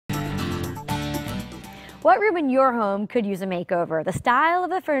What room in your home could use a makeover? The style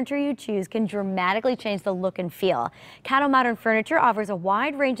of the furniture you choose can dramatically change the look and feel. Cado Modern Furniture offers a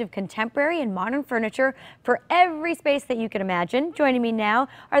wide range of contemporary and modern furniture for every space that you can imagine. Joining me now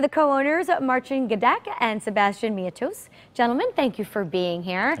are the co-owners, Marcin Gedek and Sebastian Mietus. Gentlemen, thank you for being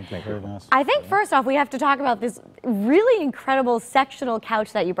here. Thank you very much. I think first off, we have to talk about this really incredible sectional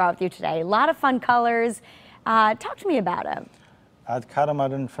couch that you brought with you today. A lot of fun colors. Talk to me about it. At Cado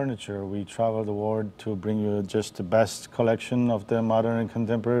Modern Furniture, we travel the world to bring you just the best collection of the modern and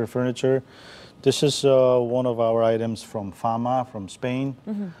contemporary furniture. This is one of our items from Fama, from Spain.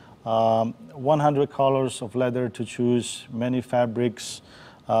 100 colors of leather to choose, many fabrics,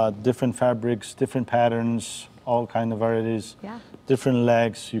 different patterns, all kind of varieties. Yeah. Different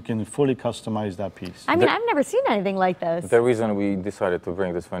legs. You can fully customize that piece. I mean, I've never seen anything like this. The reason we decided to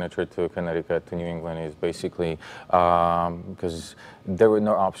bring this furniture to Connecticut, to New England, is basically because there were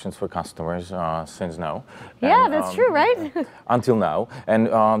no options for customers since now. Yeah, that's true, right? Until now. And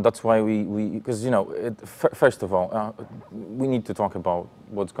that's why because, you know, first of all, we need to talk about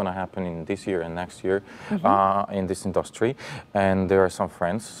what's going to happen in this year and next year in this industry. And there are some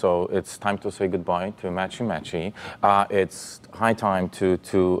friends, so it's time to say goodbye to matchy-matchy. It's high time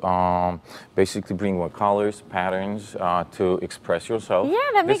to basically bring more colors, patterns, to express yourself. Yeah,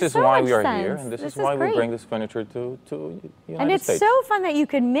 that makes so much sense. This is why we are here, and this is why we bring this furniture to United And it's States. so fun that you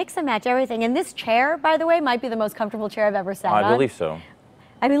can mix and match everything. And this chair, by the way, might be the most comfortable chair I've ever sat on. I believe so.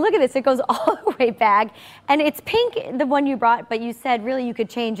 I mean, look at this. It goes all the way back. And it's pink, the one you brought, but you said really you could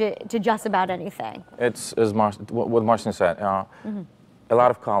change it to just about anything. It's, as what Marcin said, a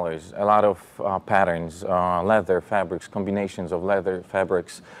lot of colors, a lot of patterns, leather fabrics, combinations of leather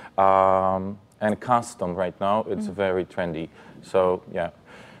fabrics, and custom right now. It's very trendy. So, yeah.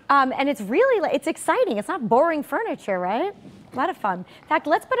 And it's really, it's exciting. It's not boring furniture, right? A lot of fun. In fact,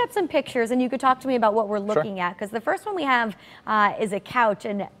 let's put up some pictures and you could talk to me about what we're looking at. Because the first one we have is a couch.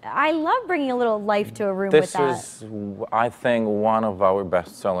 And I love bringing a little life to a room with that. This is, I think, one of our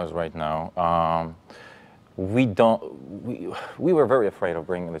best sellers right now. We were very afraid of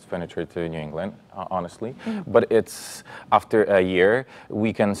bringing this furniture to New England, honestly. But it's, after a year,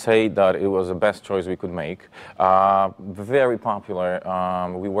 we can say that it was the best choice we could make. Very popular.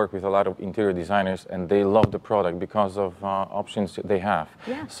 We work with a lot of interior designers and they love the product because of options they have.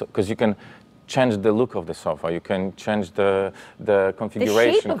 Yeah. So, because you can change the look of the sofa, you can change the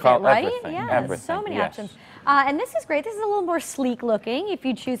configuration, the shape of it, right? Everything, yeah, everything. So many options. And this is great. This is a little more sleek looking if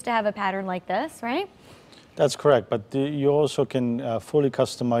you choose to have a pattern like this, right? That's correct, but you also can fully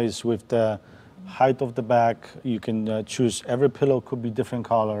customize with the height of the back. You can choose every pillow could be different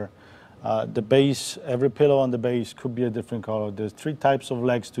color. The base, every pillow on the base could be a different color. There's 3 types of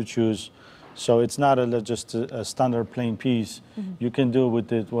legs to choose, so it's not just a standard plain piece. You can do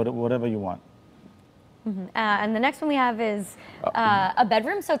with it whatever you want. And the next one we have is a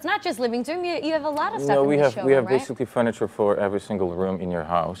bedroom. So it's not just living room. You have a lot of stuff in the showroom, we have right? basically furniture for every single room in your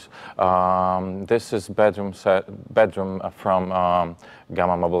house. This is bedroom from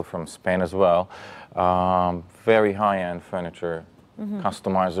Gama Mobile from Spain as well. Very high-end furniture,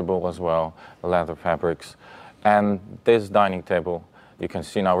 customizable as well, leather fabrics. And this dining table you can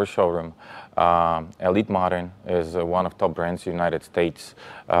see in our showroom. Elite Modern is one of top brands in the United States.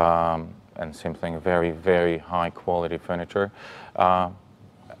 And same thing, very, very high quality furniture,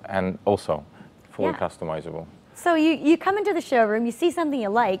 and also fully customizable. So you come into the showroom, you see something you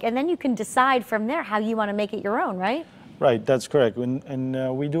like, and then you can decide from there how you want to make it your own, right? Right, that's correct.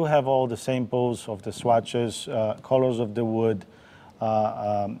 And we do have all the samples of the swatches, colors of the wood,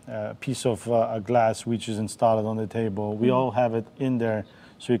 a piece of glass which is installed on the table. We all have it in there,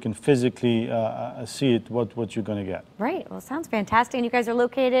 so you can physically see it, what you're going to get. Right. Well, sounds fantastic. And you guys are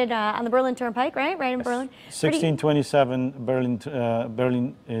located on the Berlin Turnpike, right? Right in Berlin? 1627 Berlin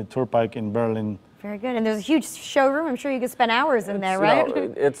Turnpike in Berlin. Very good. And there's a huge showroom. I'm sure you could spend hours in there, right?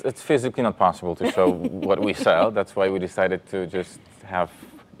 No, it's physically not possible to show what we sell. That's why we decided to just have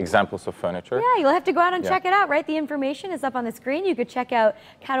examples of furniture. Yeah, you'll have to go out and check it out, right? The information is up on the screen. You could check out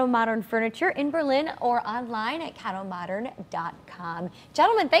Cado Modern Furniture in Berlin or online at cadomodern.com.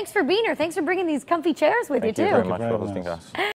 Gentlemen, thanks for being here. Thanks for bringing these comfy chairs with you, too. Thank you very much for hosting us.